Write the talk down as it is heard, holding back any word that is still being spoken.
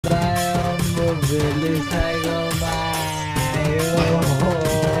बेली साइकलमा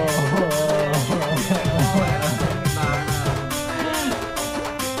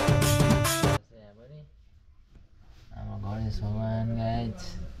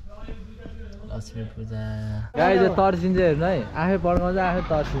लक्ष्मी पूजा गाई चाहिँ तर्सिन्छ हेर्नु है आफै पड्काउँछ आफै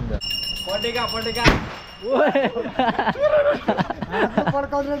तर्सिन्छ पटेका पटेका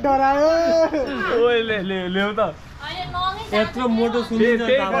पड्काउनु डरायो ओए ल्याउ त यत्रो मोटो सुनिन्छ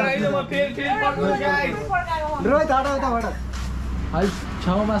अलिक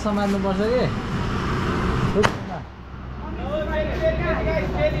छेउमा समात्नुपर्छ कि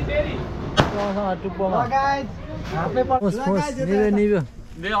टुप्पोमा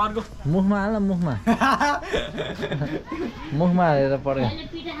मुखमा हाल मुखमा मुखमा हालेर पड्का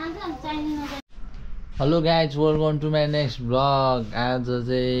hello guys welcome to my next blog आज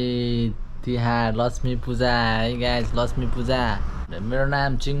चाहिँ तिहार लक्ष्मी पूजा है गाइज लक्ष्मी पूजा मेरो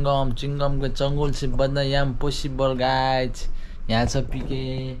नाम चिङ्गमको चङ्गुल से बज्न याम पोसिबल गाइज यहाँ छ पिके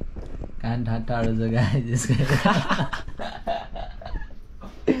कान ठाटाहरू छ गाइज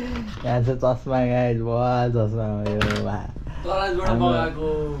यहाँ छ चस्मा गाइज भयो चस्मा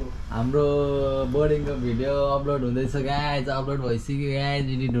हाम्रो बोर्डिङको भिडियो अपलोड हुँदैछ गाइज अपलोड भइसक्यो गाइज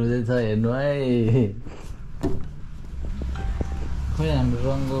एडिट हुँदैछ हेर्नु है खोइ हाम्रो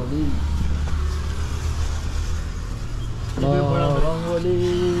रङ्गोली रङ्गोली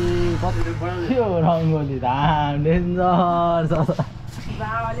कति हो रङ्गोली धाम डेन्जर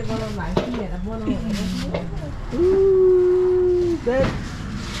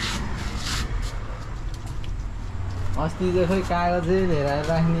अस्ति चाहिँ खोइ कागजै लिएर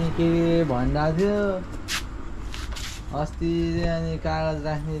राख्ने के भनिरहेको थियो अस्ति चाहिँ अनि कागज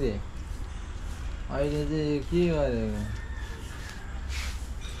राख्ने रे अहिले चाहिँ के गरेको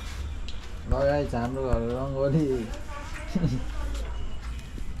लगाइछ हाम्रो घरको रङ्गोली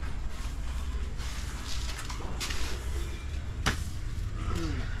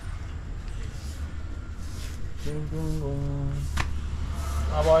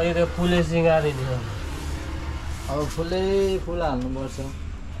अब अहिले फुले सिँगारिदिन्छ अब फुलै फुल हाल्नुपर्छ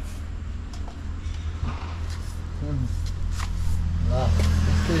ल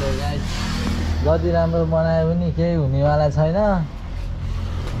त्यस्तै हो गाइस जति राम्रो बनायो पनि केही हुनेवाला छैन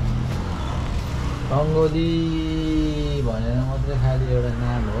रङ्गोली भनेर मात्रै खालि एउटा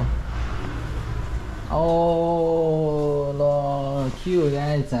नाम हो ओ ल के हो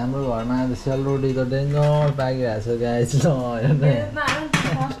गाइस हाम्रो घरमा आज सेलरोटी त डेन्जर पाकिरहेको छ गाइस ल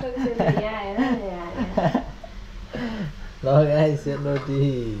ल गाइस सेलरोटी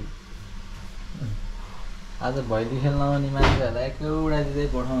आज भैली खेल्न आउने मान्छेहरूलाई एक एउटा दिँदै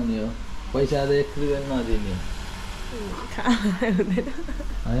पठाउने हो पैसा त 1 रुपियाँ नदिने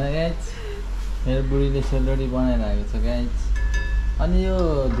होइन गाइस मेरो बुढीले सेलरोटी बनाइरहेको छ गाइस अनि यो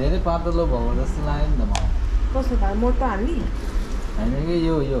धेरै पातलो भएको जस्तो लाग्यो नि त मलाई कस्तो भयो मोटो हाल्ने होइन कि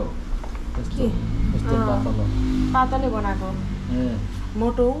यो यस्तो पातलो पातलै बनाएको ए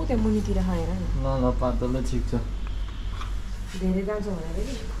मोटो हो त्यो मुनितिर खाएर नि ल पातलो ठिक छ धेरै जान्छ भनेर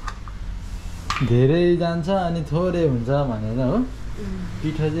कि धेरै जान्छ अनि थोरै हुन्छ भनेर हो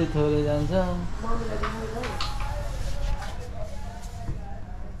पिठो चाहिँ थोरै जान्छ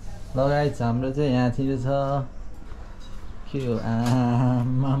लगाइछ हाम्रो चाहिँ यहाँतिर छ के हो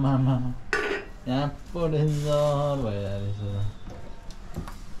आमामा यहाँ पो डेन्जर भइरहेको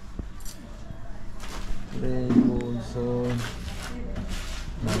रहेछ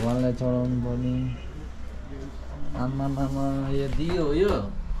भगवान्लाई चढाउनु पर्ने आमामा यो दियो हो यो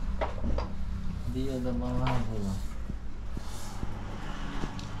दियो त मलाई भयो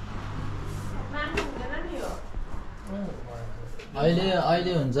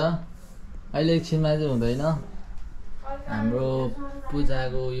अहिले हुन्छ अहिले एकछिनमा चाहिँ हुँदैन हाम्रो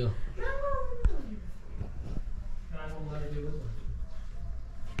पूजाको यो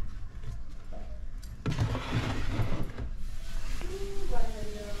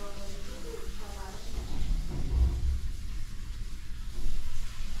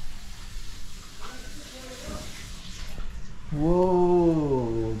वो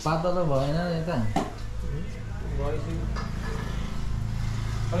पातलो भएन यता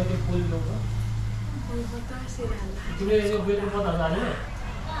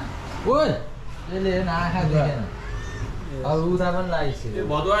यसले आँखा देखेन अब उता पनि लागिसक्यो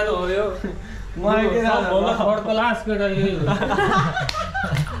भदुवा हो यो सबभन्दा थर्ड क्लास मैले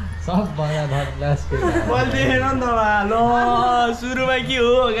देखेन नि त ल सुरुमा के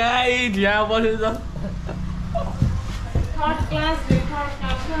हो गाई यहाँ बस्नु छ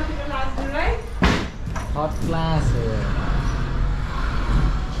थर्ड क्लास हो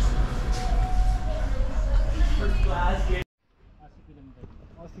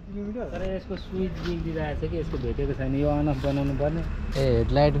 80 किलोमिटर तर यसको स्विच बिग्रिरहेको छ कि यसको भेटेको छैन यो अन अफ बनाउनु पर्ने ए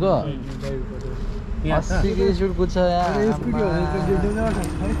हेडलाइटको 80 को स्पिड कुद्छ यार स्कुटी हो भने त डेन्जर छ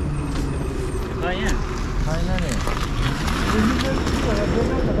है यहाँ छैन नि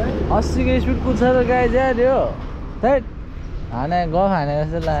 80 को स्पिड कुद्छ त गाइज यार यो थैट हाने गफ हाने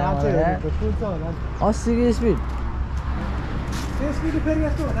जस्तो लाग्यो मलाई यार 80 को स्पिड त्यो स्कुटी फेरि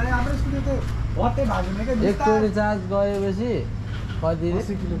यस्तो हुँदा हाम्रो स्कुटी त भत्तै भाग्ने के एक चोटि चार्ज गएपछि कति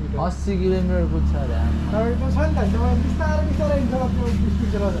 80 किलोमिटर कुद्छ अरे तपाईँको छ नि त त्यो बिस्तारै बिस्तारै हिँड्छ त्यो स्कुटी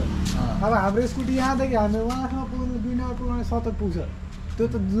चलाउँदा अब हाम्रो स्कुटी यहाँदेखि हामी उहाँसम्म पुग्नु 2 नम्बर पुग्नु 70 पुग्छ त्यो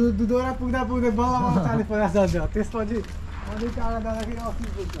त दुधौरा पुग्दा पुग्दै बल्ल 40-50 जान्छ त्यसपछि अलिक टाढा जाँदाखेरि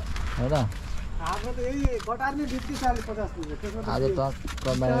 80 पुग्छ हो र हाम्रो त यही कटार नै 40-50 पुग्छ त्यसमा आज टक्क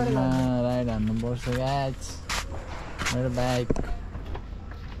बाइकमा राइड हान्नुपर्छ गाइज मेरो बाइक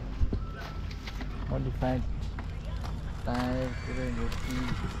मोडिफाइड टायर पुरै घुट्टी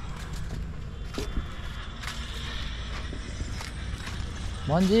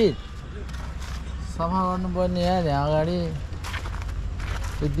मन्जित सफा गर्नुपर्ने यार यहाँ अगाडि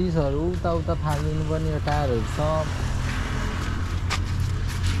त्यो डिसहरू उता फालिदिनु पर्ने यो टायरहरू सब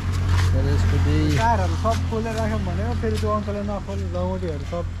मेरो स्कुटी टायरहरू सब खोलेर राख्यौँ भने फेरि त्यो अङ्कलले नखोल्ने लौटीहरू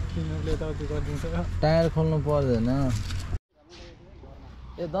सब किनेरले यताउति गरिदिन्छ टायर खोल्नु पर्दैन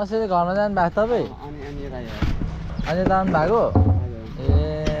ए दसैँले घरमा जानु भएको तपाईँ अनि जानु भएको ए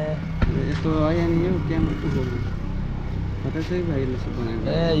यस्तो यहाँ यो क्यामेरा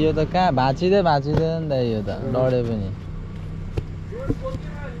ए यो त कहाँ भाँचिँदैन नि त यो त डढे पनि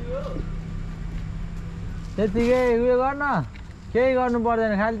त्यतिकै उयो गर्न केही गर्नु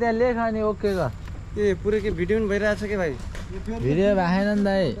पर्दैन खालि त्यहाँ लेख अनि ओके गर ए पुरै के भिडियो पनि भइरहेछ के भाइ भिडियो भएन नि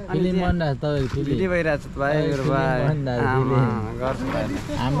दाइ फिल्म बनिरहेको छ तपाईँको भिडियो भइरहेछ भाइ मेरो भाइ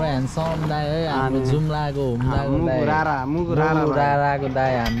हाम्रो ह्यान्डसम दाइ है हाम्रो जुम्लाको हुम्लाको दाइ राराको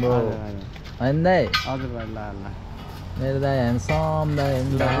दाइ हाम्रो होइन दाइ हजुर भाइ ल मेरो दाइ ह्यान्डसम दाइ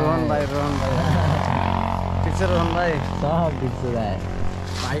रोहन भाइ ठिक छ रोहन भाइ सब ठिक छ दाइ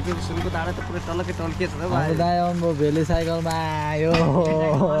भाइको सुनको तारा त पुरै टल्के छ त भाइ दाइ आउनुभयो भेले साइकलमा आयो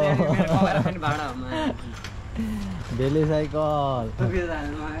भेले साइकल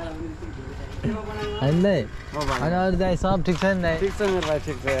होइन दाइ अनि अरू दाइ सब ठिक छ नि दाइ ठिक छ मेरो भाइ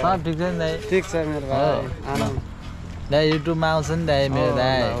ठिक छ सब ठिक छ नि दाइ ठिक छ मेरो भाइ दाइ युट्युबमा आउँछ नि दाइ मेरो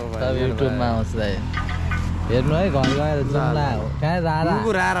दाइ सब युट्युबमा आउँछ दाइ हेर्नु है घर गएर जुम्ला हो कहाँ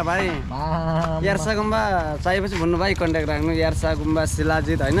रारा भाइ यार्सा गुम्बा चाहिएपछि भन्नु भाइ कन्ट्याक्ट राख्नु यार्सा गुम्बा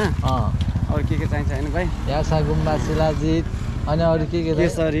शिलाजित होइन अरू के चाहिन्छ होइन भाइ यार्सा गुम्बा शिलाजित अनि अरू के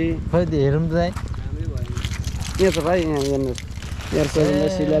केसरी खोइ हेरौँ त दाइ यहाँ छ भाइ यहाँ हेर्नुहोस् यार्सा गुम्बा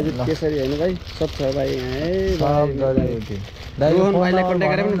शिलाजित केसरी होइन भाइ सब छ भाइ यहाँ रोहन भाइलाई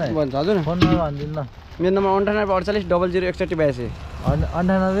कन्ट्याक्ट गरेर पनि भन्छ हजुर फोन नम्बर भनिदिनु ल मेरो नम्बर 98 48 00 61 82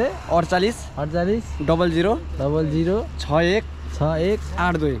 98 48 48 00 00 61 61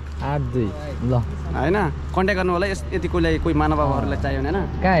 82 82 ल होइन कन्ट्याक्ट गर्नु होला यति कोही मानवहरूलाई चाहियो भने होइन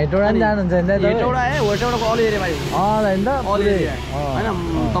कहाँ हेटौडा पनि जानुहुन्छ नि दाइ हेटौडा हेटौडाको अल एरिया भाइ होइन त अल एरिया होइन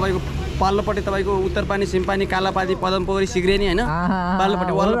तपाईँको पल्लोपट्टि तपाईँको उत्तर पानी सिमपानी कालापानी पदमपोखरी सिग्रेनी होइन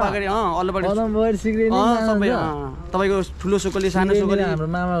पल्लोपट्टि वल्लोपाखरी सबै तपाईँको ठुलो सुकली सानो सुकली हाम्रो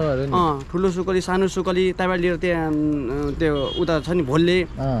मामा घर ठुलो सुकली सानो सुकली त्यहाँबाट लिएर त्यहाँ त्यो उता छ नि भोल्ले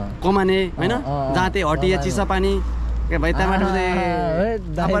कमाने होइन जहाँ त्यही हटिया चिसापानी भाइ त्यहाँबाट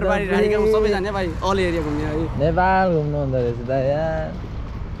अपरबारी राखेको सबै जाने भाइ अल एरिया घुम्ने है नेपाल घुम्नु हुँदो रहेछ दाइ यार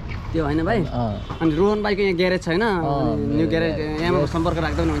त्यो होइन भाइ अनि रोहन भाइको यहाँ ग्यारेज छ होइन न्यू ग्यारेज यहाँ सम्पर्क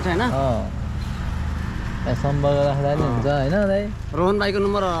राख्दा पनि हुन्छ होइन सम्पर्क राख्दा नि हुन्छ होइन दाइ रोहन भाइको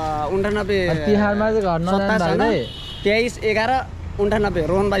नम्बर 98 तिहारमा चाहिँ घर नजानु 23 11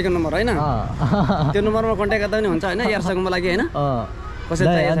 98 रोहन भाइको नम्बर होइन त्यो नम्बरमा कन्ट्याक्ट गर्दा पनि हुन्छ होइन यार्साको लागि होइन कसरी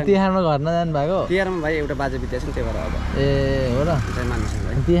चाहिएको तिहारमा घर नजानु भएको तिहारमा भाइ एउटा बाजे बित्या छ नि त्यही भएर अब ए हो र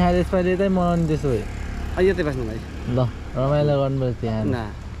तिहार यसपालि चाहिँ मनाउने त्यसो भए यो त्यही बस्नु भाइ ल रमाइलो गर्नुपर्छ तिहार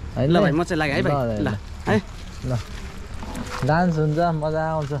ल भाइ म चाहिँ लाग्यो है भाइ ल है ल डान्स हुन्छ मजा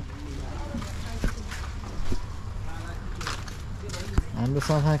आउँछ हाम्रो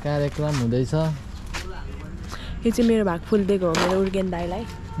सफा कार्यक्रम हुँदैछ यो चाहिँ मेरो भाग फुल दिएको हो मेरो उर्गेन दाइलाई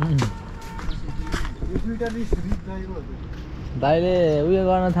दाइले उयो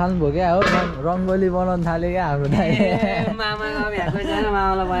गर्न थाल्नुभयो क्या हो रङ्गोली बनाउनु थाल्यो क्या हाम्रो दाइ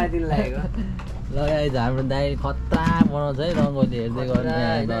लगाइज हाम्रो दाइ खतरा बनाउँछ है रङ्गोली हेर्दै गर्ने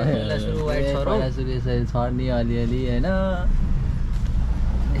पहिला सुरु यसरी छर्ने अलिअलि होइन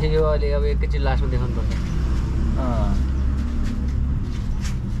यो अलि अब एकैचोटि लास्टमा देखाउनु पर्छ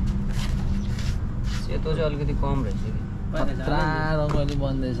सेतो चाहिँ अलिकति कम रहेछ कि खतरा रङ्गोली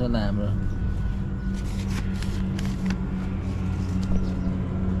बन्दैछ होला हाम्रो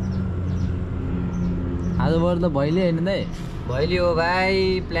आजबाट त भइले होइन दाइ भइली हो भाइ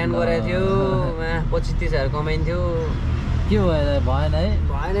प्लान गरेको थियो 25-30 हजार कमाइन्थ्यो के भयो भएन है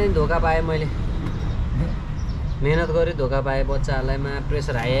भएन नि धोका पाएँ मैले मेहनत गरेँ धोका पाएँ बच्चाहरूलाई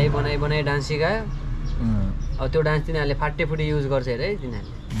प्रेसर हाई बनाइ डान्स सिकायो अब त्यो डान्स तिनीहरूले फाटेफुटी युज गर्छ अरे है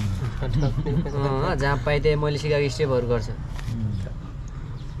तिनीहरूले जहाँ पाएँ त्यही मैले सिकाएको स्टेपहरू गर्छ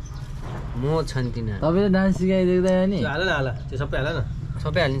म छन् तिनीहरू तपाईँले डान्स सिकाइदिँदैन नि हाल न त्यो सबै हाल न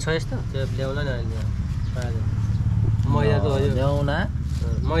सबै हालिन्छ यस्तो त्यो ल्याउला न मैदा त हो ल्याउना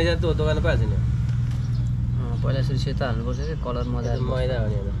मैदा त दोकान पाइहाल्छ नि पहिला यसरी सेतो हाल्नुपर्छ कि कलर मजा मैदा हो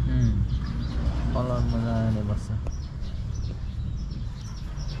नि कलर मजाले बस्छ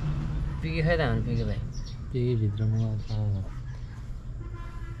पिके खाइ त हाम्रो पिके भाइ पिके भित्रमा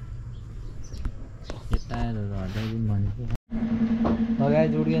टायरहरू हटाइदिउँ भनेको अगाडि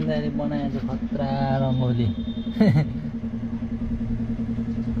जोडिन्छ अहिले बनाएको छ खतरा रङ्गोली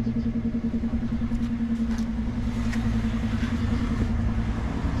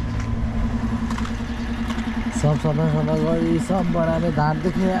सब सफा गरी सब बनाएर घाट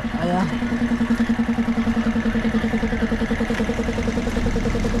देखे आया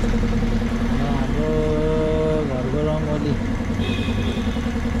हाम्रो घरको रङ्गोली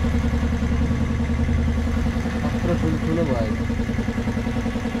कत्रो ठुलो भयो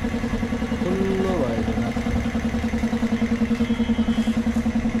ठुलो भयो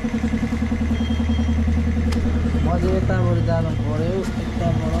म चाहिँ यताबाट जानु पर्यो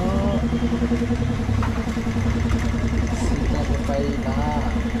यताबाट सीताको पाइला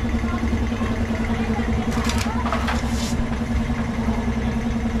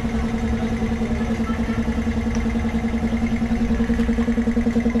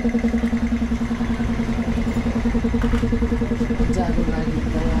जाको लागि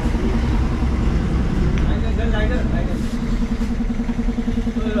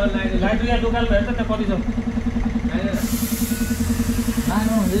लाइट दोकान भयो त कति छ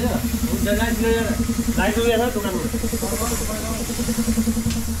लानु हुँदैछ लाइट दोकानमा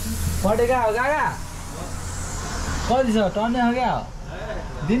पटेका हो काका कति छ टन्ने हो क्या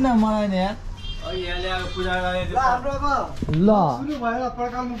दिन न मलाई नि यार ल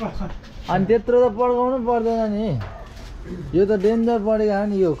अनि त्यत्रो त पड्काउनु पर्दैन नि यो त डेन्जर पडेको हो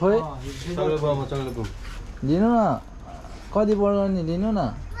नि यो खोइ लिनु न कति पड्काउने लिनु न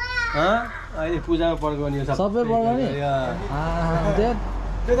अहिले पूजामा पड्काउने सबै पड्काउने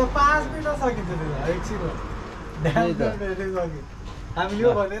त्यो त 5 मिनट सकिन्छ एकछिन हामीले यो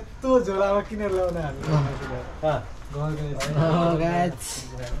भने यत्रो झोलामा किनेर ल्याउने हामी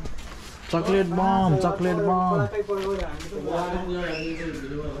चकलेट बम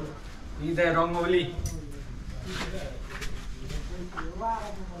रङ्गोली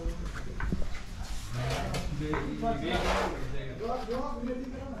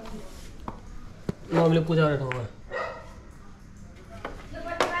मम्मीले पूजा गरेर ठाउँमा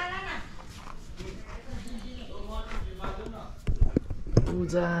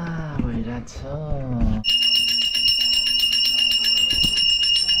पूजा भइरहेछ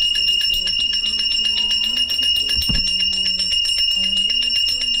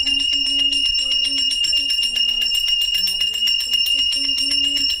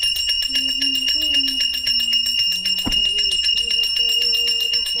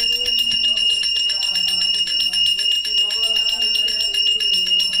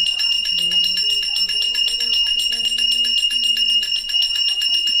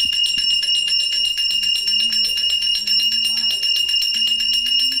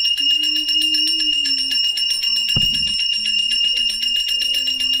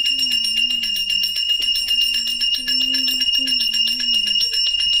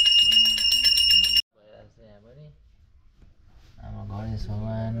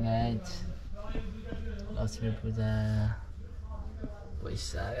भगवान गाइज लक्ष्मी पूजा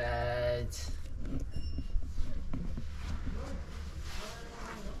पैसा गाइज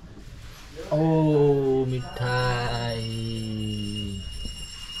ओ मिठाई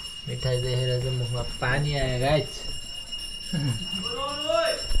देखेर चाहिँ मुखमा पानी आयो गाइज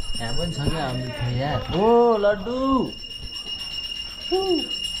यहाँ पनि छ क्या मिठाई यार ओ लड्डु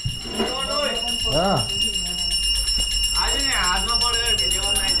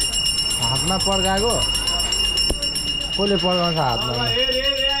हातमा पड्काएको कसले पड्काउँछ हातमा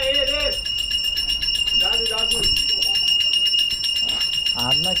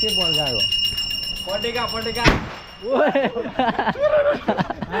हातमा के पड्काएको पटेका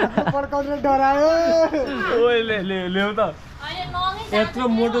पड्काउनु डरायो ल्याउ त यत्रो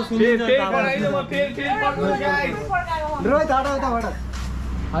मोटो सुनिन्छ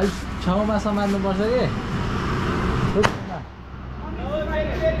अलिक छेउमा समात्नुपर्छ कि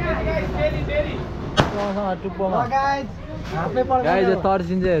टुप्पोसँग टुप्पोमा गाइज हातले गाई पड्काउने चाहिँ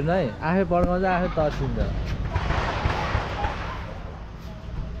तर्सिन्छ हेर्नु है आफै पड्काउँछ आफै तर्सिन्छ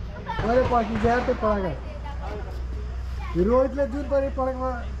मैले पड्किन्छ त्यो पड्का रोहितले जुन परि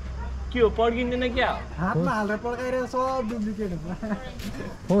पड्कामा के हो पड्किँदैन क्या हातमा हालेर पड्काइरहेको सब डुप्लिकेट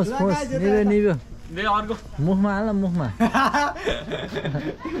फुस निभ्यो दे अर्को मुखमा हाल न मुखमा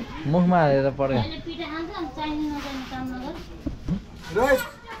मुखमा हालेर पड्का रोहित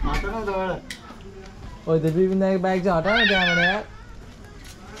हटाउन दौड ओ त्यो विपिन बाइक चाहिँ हटाउ न त्यहाँबाट यार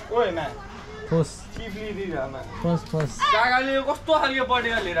ओए मा फुस चिप्ली दिरमा फुस फुस काकाले कस्तो खालको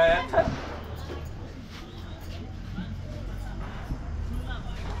पटेका लिएर आयो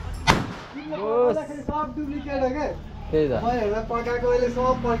सब डुप्लिकेट हो के त्यही त मैले हेर्दा पड्काएको अहिले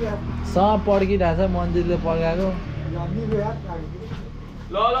सब पड्क्या सब पड्किरहेछ मन्दिरले पड्काएको निभ्यो यार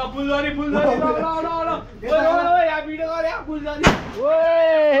ल फुलझरी ल ओए यहाँ भिडियो गरे फुलझरी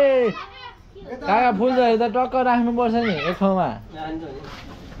ओए काका फुलझरी त टक्क राख्नुपर्छ नि एक ठाउँमा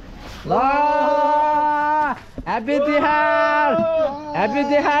ल ह्याप्पी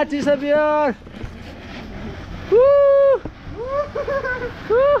तिहार चिसो बियर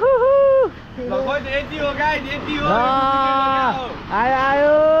यति हो गाइस यति हो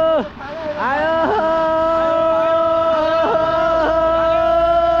आयो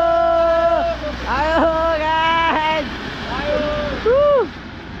गाइस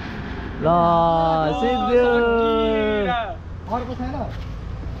ल सिद्धु अर्को छैन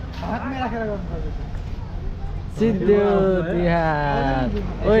हातमै राखेर गर्नुपर्छ सिद्धु तिहार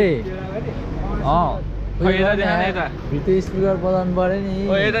ओइ यता देखा न यता भित्र स्पिकर बजाउनु पर्यो नि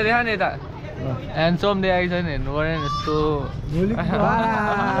ओ यता देखा न यता ह्यान्डसम देखाएको छैन हेर्नु पऱ्यो नि यस्तो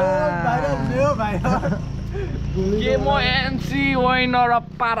के म एमसी होइन र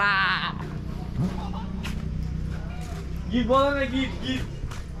पारा गीत बोल न गीत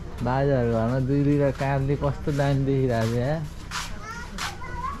बाजाहरू घरमा दुई दुईवटा काँधले कस्तो दामी देखिरहेको छ यहाँ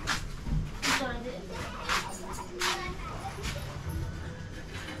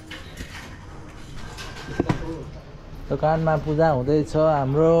दोकानमा पूजा हुँदैछ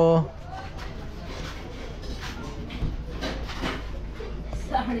हाम्रो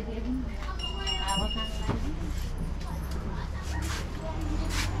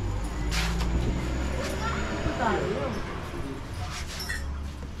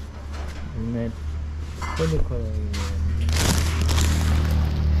नेट पनि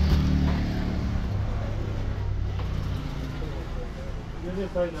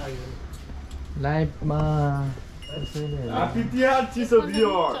लाइभमा ह्याप्पी तिहार चिसो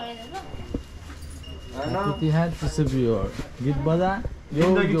बियर तिहार चिसो बियर गीत बजा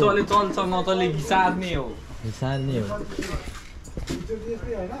जिन्दगी चले चल्छ नचले घिसार्ने हो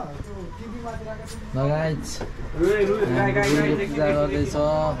लगाइज पूजा गर्दैछ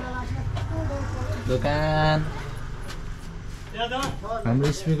दोकान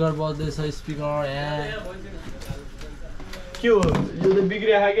हाम्रो स्पिकर बज्दैछ स्पिकर यहाँ के हो यो त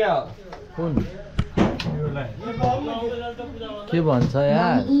बिग्रिया क्या कुन के भन्छ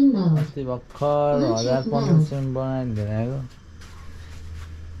यार अस्ति भर्खर 1500 बनाएर ल्याएको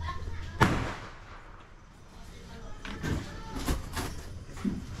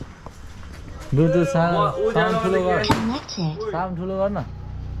ब्लुटुथ साउन्ड ठुलो गर न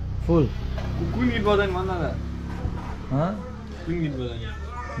फुल कुन गीत बजाउनु भन्न त कुन गीत बजाउनु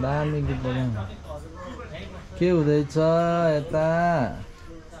दामी गीत बजाउनु के हुँदैछ यता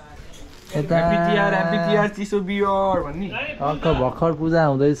ह्याप्पी तिहार चिसो बियर भन्नी भर्खर पूजा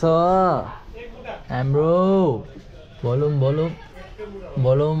हुँदैछ हाम्रो भोलुम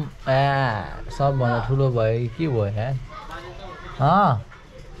सबभन्दा ठुलो भयो कि के भयो यार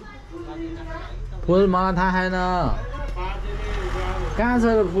फुल मलाई थाहा छैन कहाँ छ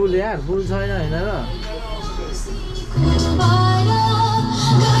र फुल यार फुल छैन होइन र